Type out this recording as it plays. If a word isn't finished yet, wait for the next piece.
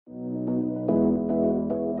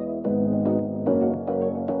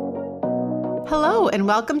Hello, and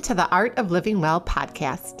welcome to the Art of Living Well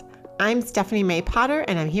podcast. I'm Stephanie May Potter,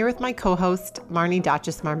 and I'm here with my co-host, Marnie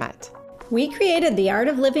Dotches-Marmette. We created the Art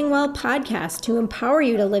of Living Well podcast to empower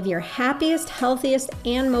you to live your happiest, healthiest,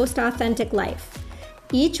 and most authentic life.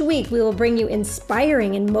 Each week, we will bring you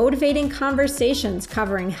inspiring and motivating conversations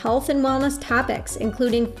covering health and wellness topics,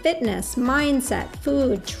 including fitness, mindset,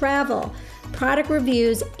 food, travel, product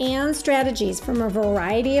reviews, and strategies from a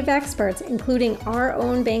variety of experts, including our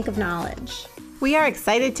own bank of knowledge. We are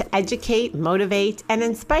excited to educate, motivate, and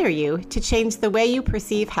inspire you to change the way you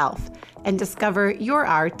perceive health and discover your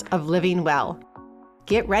art of living well.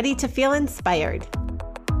 Get ready to feel inspired.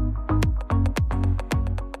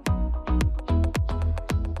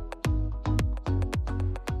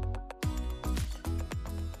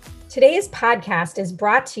 Today's podcast is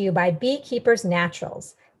brought to you by Beekeepers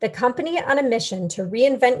Naturals, the company on a mission to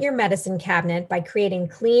reinvent your medicine cabinet by creating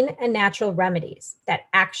clean and natural remedies that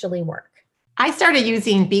actually work. I started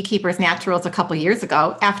using Beekeepers Naturals a couple years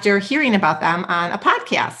ago after hearing about them on a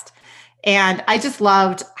podcast. And I just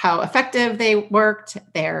loved how effective they worked.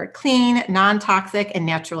 They're clean, non-toxic, and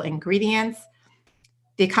natural ingredients.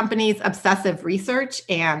 The company's obsessive research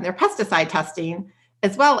and their pesticide testing,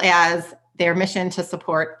 as well as their mission to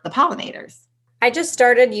support the pollinators. I just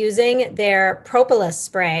started using their propolis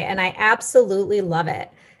spray and I absolutely love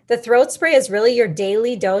it. The throat spray is really your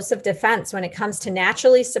daily dose of defense when it comes to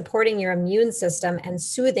naturally supporting your immune system and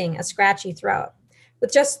soothing a scratchy throat.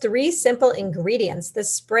 With just 3 simple ingredients,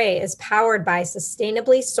 this spray is powered by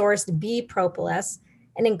sustainably sourced bee propolis,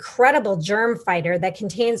 an incredible germ fighter that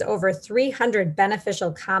contains over 300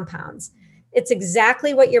 beneficial compounds. It's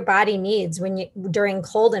exactly what your body needs during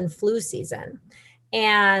cold and flu season.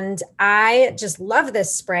 And I just love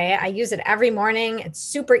this spray. I use it every morning. It's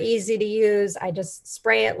super easy to use. I just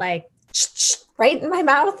spray it like right in my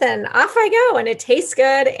mouth and off I go. And it tastes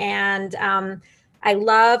good. And I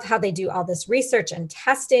love how they do all this research and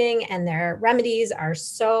testing, and their remedies are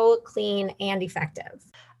so clean and effective.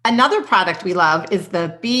 Another product we love is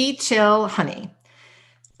the Bee Chill Honey.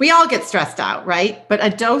 We all get stressed out, right? But a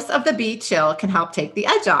dose of the Bee Chill can help take the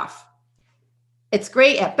edge off. It's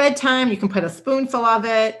great at bedtime. You can put a spoonful of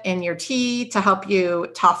it in your tea to help you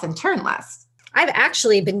toss and turn less. I've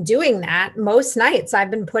actually been doing that most nights.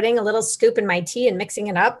 I've been putting a little scoop in my tea and mixing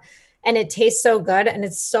it up, and it tastes so good and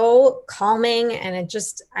it's so calming. And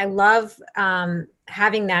I love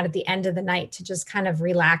having that at the end of the night to just kind of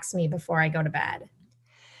relax me before I go to bed.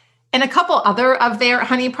 And a couple other of their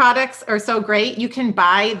honey products are so great. You can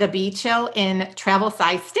buy the Bee Chill in travel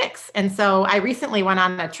size sticks. And so I recently went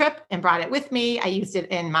on a trip and brought it with me. I used it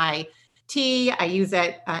in my tea. I use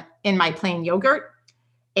it in my plain yogurt.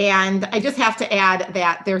 And I just have to add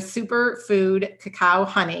that their superfood cacao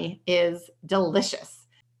honey is delicious.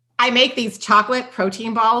 I make these chocolate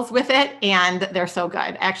protein balls with it, and they're so good.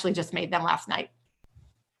 I actually just made them last night.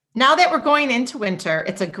 Now that we're going into winter,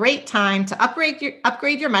 it's a great time to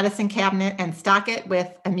upgrade your medicine cabinet and stock it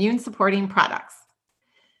with immune-supporting products.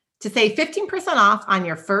 To save 15% off on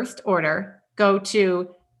your first order, go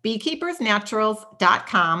to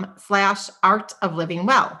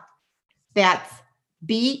beekeepersnaturals.com/artoflivingwell. That's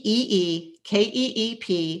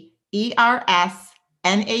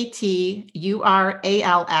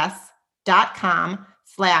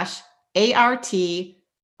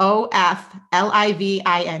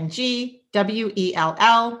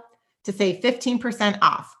to save 15%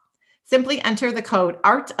 off. Simply enter the code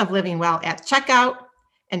Art of Living Well at checkout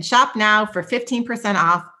and shop now for 15%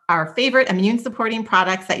 off our favorite immune supporting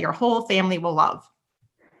products that your whole family will love.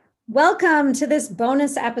 Welcome to this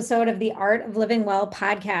bonus episode of the Art of Living Well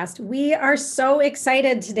podcast. We are so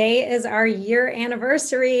excited. Today is our year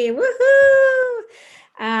anniversary. Woohoo!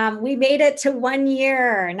 We made it to 1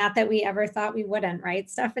 year. Not that we ever thought we wouldn't, right,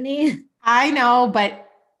 Stephanie? I know, but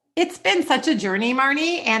it's been such a journey,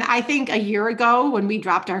 Marnie. And I think a year ago when we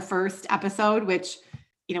dropped our first episode, which,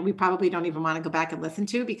 we probably don't even want to go back and listen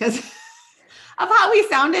to because of how we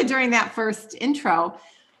sounded during that first intro.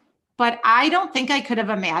 But I don't think I could have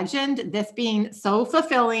imagined this being so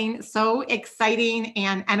fulfilling, so exciting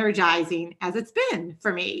and energizing as it's been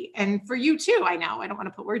for me and for you too. I know I don't want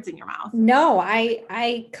to put words in your mouth. No,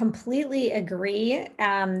 I completely agree.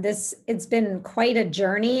 It's been quite a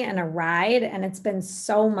journey and a ride, and it's been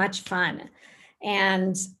so much fun.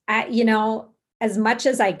 And as much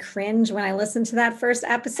as I cringe when I listen to that first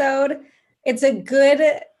episode, it's a good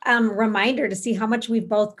reminder to see how much we've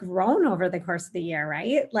both grown over the course of the year,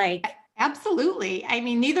 right? Absolutely. I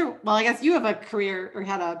mean, I guess you have a career or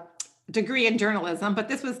had a degree in journalism, but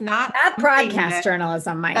this was not broadcast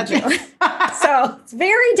journalism, mind you. That's So it's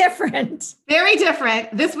very different. very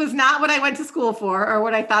different. This was not what I went to school for or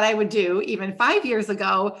what I thought I would do even 5 years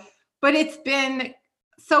ago, but it's been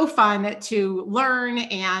so fun to learn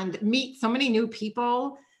and meet so many new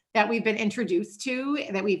people that we've been introduced to,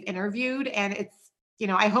 that we've interviewed. And it's,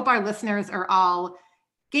 I hope our listeners are all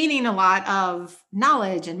gaining a lot of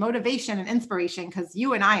knowledge and motivation and inspiration, because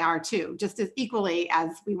you and I are too, just as equally as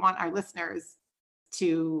we want our listeners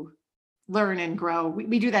to learn and grow.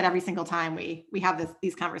 We do that every single time we have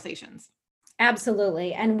these conversations.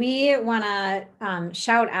 Absolutely. And we want to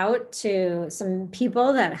shout out to some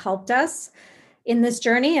people that helped us in this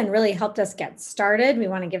journey and really helped us get started. We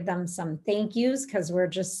want to give them some thank yous because we're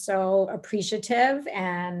just so appreciative,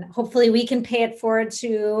 and hopefully we can pay it forward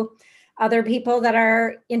to other people that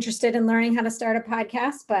are interested in learning how to start a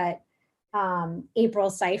podcast. But April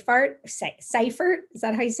Seifert, is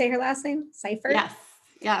that how you say her last name? Seifert?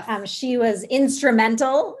 Yes. She was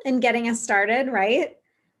instrumental in getting us started, right?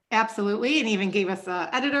 Absolutely. And even gave us an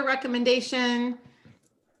editor recommendation.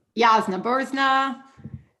 Yasna Borzna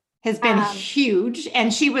has been huge.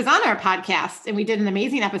 And she was on our podcast, and we did an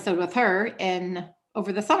amazing episode with her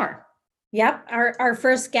over the summer. Yep. Our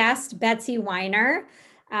first guest, Betsy Weiner.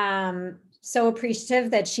 So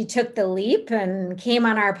appreciative that she took the leap and came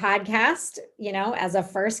on our podcast, as a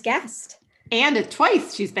first guest. And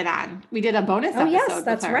twice she's been on. We did a bonus episode. Yes,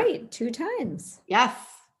 that's right. 2 times. Yes.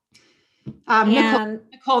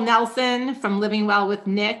 Nicole Nelson from Living Well with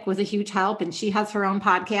Nick was a huge help, and she has her own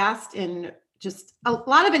podcast, and just a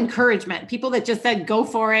lot of encouragement. People that just said, go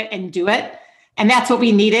for it and do it. And that's what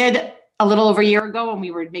we needed a little over a year ago when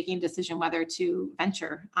we were making a decision whether to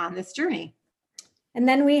venture on this journey. And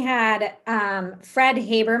then we had Fred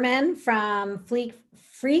Haberman from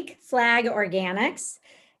Freak Flag Organics.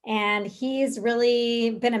 And he's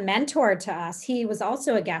really been a mentor to us. He was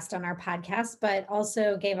also a guest on our podcast, but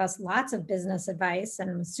also gave us lots of business advice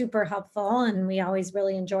and was super helpful. And we always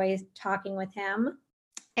really enjoy talking with him.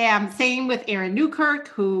 And same with Aaron Newkirk,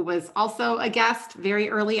 who was also a guest very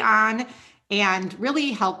early on and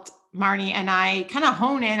really helped Marnie and I kind of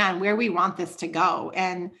hone in on where we want this to go.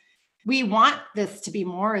 And we want this to be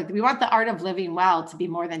more, we want the Art of Living Well to be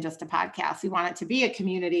more than just a podcast. We want it to be a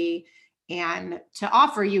community and to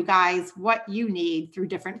offer you guys what you need through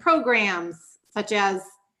different programs, such as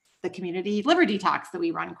the Community Liver Detox that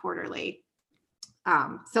we run quarterly.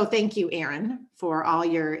 So thank you, Aaron, for all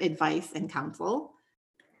your advice and counsel.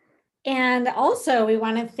 And also we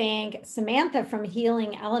want to thank Samantha from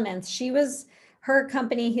Healing Elements. Her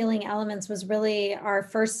company, Healing Elements, was really our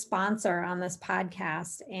first sponsor on this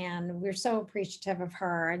podcast. And we're so appreciative of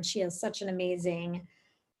her. And she has such an amazing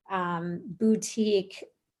boutique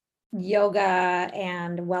yoga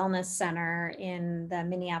and wellness center in the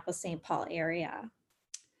Minneapolis-St. Paul area.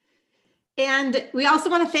 And we also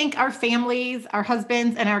want to thank our families, our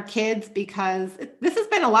husbands, and our kids, because this has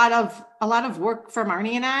been a lot of work for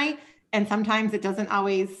Marnie and I. And sometimes it doesn't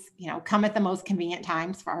always, come at the most convenient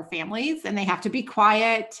times for our families, and they have to be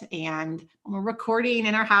quiet. And when we're recording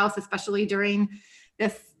in our house, especially during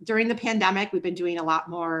the pandemic, we've been doing a lot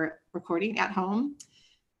more recording at home.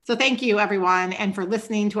 So thank you, everyone, and for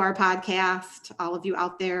listening to our podcast, all of you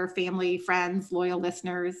out there, family, friends, loyal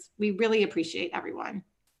listeners. We really appreciate everyone.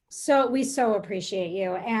 So we so appreciate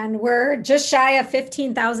you. And we're just shy of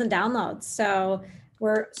 15,000 downloads. So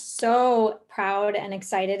we're so proud and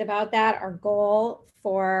excited about that. Our goal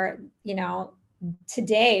for,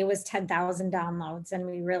 today was 10,000 downloads, and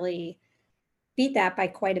we really beat that by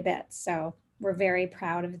quite a bit. So we're very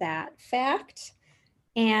proud of that fact.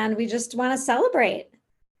 And we just want to celebrate.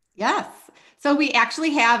 Yes. So we actually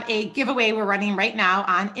have a giveaway we're running right now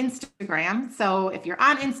on Instagram. So if you're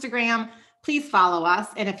on Instagram, please follow us.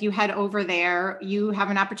 And if you head over there, you have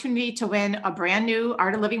an opportunity to win a brand new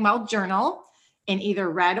Art of Living Well journal in either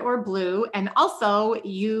red or blue. And also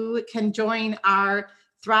you can join our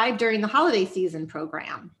Thrive During the Holiday Season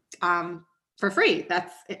program for free.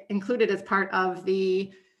 That's included as part of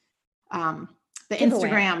the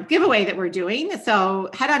Instagram giveaway that we're doing. So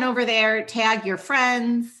head on over there, tag your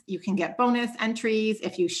friends. You can get bonus entries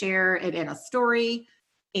if you share it in a story.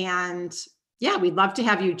 And yeah, we'd love to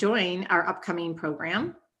have you join our upcoming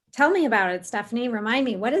program. Tell me about it, Stephanie. Remind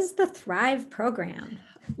me, what is the Thrive program?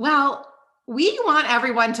 Well, we want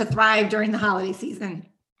everyone to thrive during the holiday season.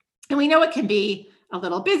 And we know it can be a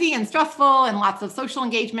little busy and stressful and lots of social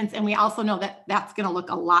engagements. And we also know that that's going to look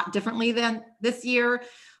a lot differently than this year.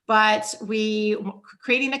 But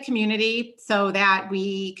creating a community so that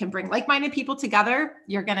we can bring like-minded people together.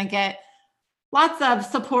 You're going to get Lots of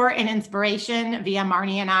support and inspiration via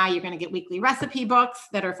Marnie and I. You're going to get weekly recipe books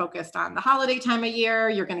that are focused on the holiday time of year.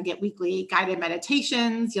 You're going to get weekly guided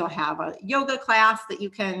meditations. You'll have a yoga class that you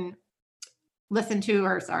can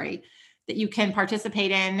that you can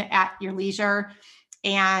participate in at your leisure,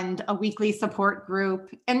 and a weekly support group.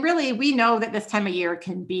 And really, we know that this time of year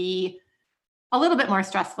can be a little bit more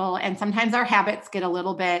stressful, and sometimes our habits get a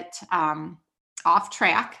little bit off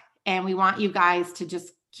track. And we want you guys to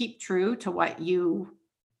just keep true to what you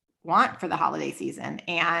want for the holiday season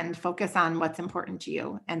and focus on what's important to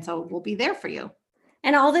you. And so we'll be there for you.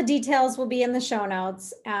 And all the details will be in the show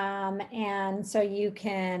notes. And so you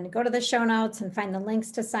can go to the show notes and find the links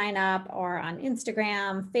to sign up, or on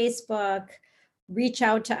Instagram, Facebook, reach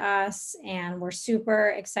out to us. And we're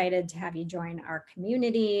super excited to have you join our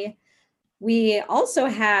community. We also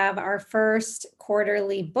have our first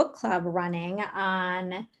quarterly book club running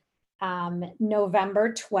on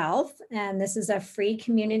November 12th. And this is a free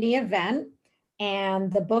community event.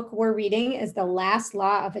 And the book we're reading is The Last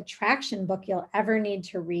Law of Attraction Book You'll Ever Need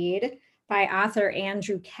to Read by author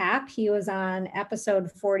Andrew Kapp. He was on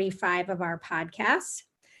episode 45 of our podcast.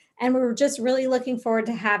 And we're just really looking forward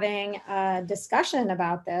to having a discussion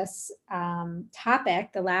about this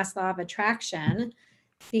topic, the last law of attraction,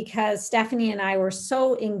 because Stephanie and I were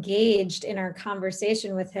so engaged in our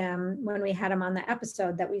conversation with him when we had him on the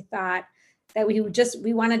episode that we thought that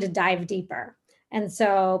we wanted to dive deeper. And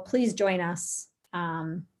so please join us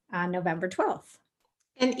on November 12th.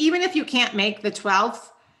 And even if you can't make the 12th,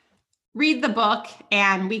 read the book,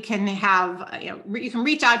 and we can have, you can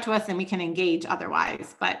reach out to us and we can engage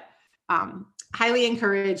otherwise, but highly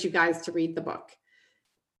encourage you guys to read the book.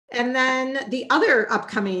 And then the other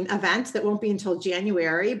upcoming event that won't be until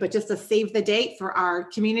January, but just to save the date for our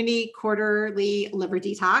community quarterly liver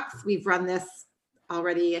detox. We've run this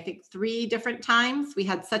already, I think, 3 different times. We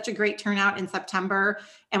had such a great turnout in September,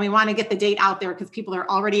 and we want to get the date out there because people are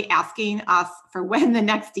already asking us for when the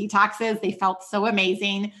next detox is. They felt so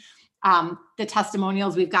amazing. The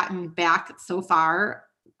testimonials we've gotten back so far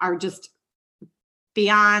are just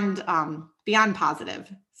beyond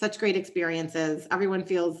positive. Such great experiences. Everyone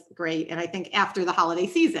feels great. And I think after the holiday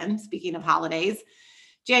season, speaking of holidays,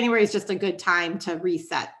 January is just a good time to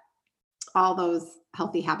reset all those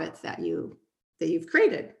healthy habits that you've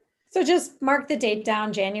created. So just mark the date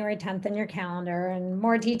down, January 10th, in your calendar, and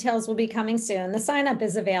more details will be coming soon. The sign up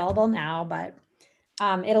is available now, but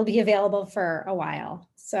it'll be available for a while.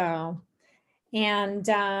 So, and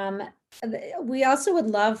we also would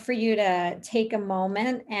love for you to take a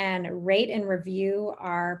moment and rate and review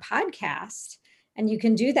our podcast. And you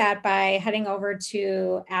can do that by heading over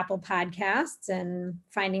to Apple Podcasts and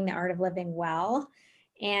finding The Art of Living Well.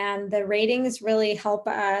 And the ratings really help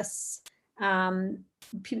us.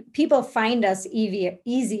 People find us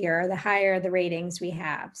easier the higher the ratings we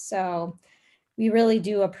have. So we really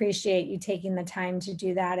do appreciate you taking the time to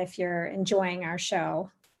do that if you're enjoying our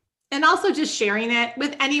show. And also just sharing it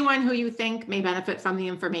with anyone who you think may benefit from the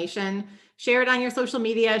information. Share it on your social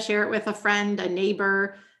media, share it with a friend, a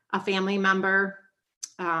neighbor, a family member.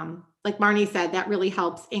 Like Marnie said, that really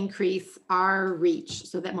helps increase our reach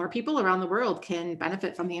so that more people around the world can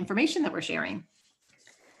benefit from the information that we're sharing.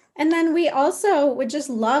 And then we also would just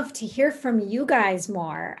love to hear from you guys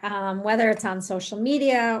more, whether it's on social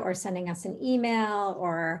media or sending us an email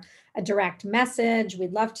or a direct message.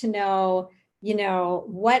 We'd love to know,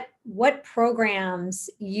 what programs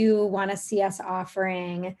you want to see us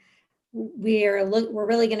offering. We're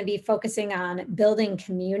really going to be focusing on building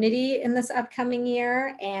community in this upcoming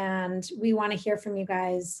year. And we want to hear from you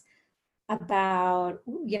guys about,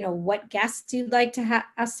 what guests you'd like to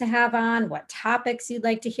us to have on, what topics you'd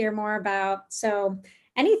like to hear more about. So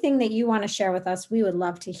anything that you want to share with us, we would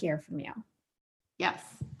love to hear from you. Yes.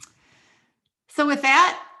 So with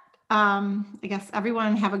that, I guess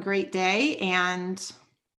everyone have a great day and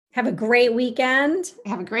have a great weekend.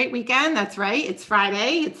 Have a great weekend. That's right. It's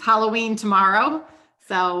Friday. It's Halloween tomorrow.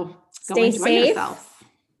 So go Stay enjoy safe. yourselves.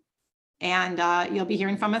 And you'll be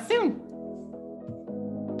hearing from us soon.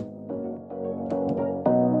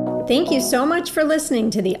 Thank you so much for listening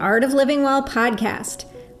to the Art of Living Well podcast.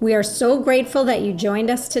 We are so grateful that you joined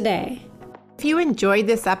us today. If you enjoyed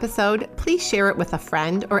this episode, please share it with a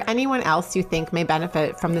friend or anyone else you think may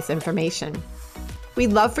benefit from this information.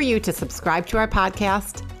 We'd love for you to subscribe to our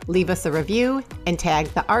podcast, leave us a review, and tag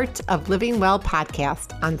the Art of Living Well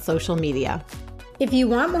podcast on social media. If you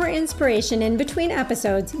want more inspiration in between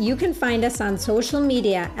episodes, you can find us on social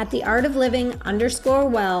media at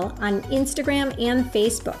theartofliving_well on Instagram and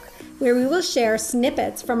Facebook, where we will share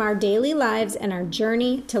snippets from our daily lives and our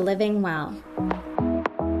journey to living well.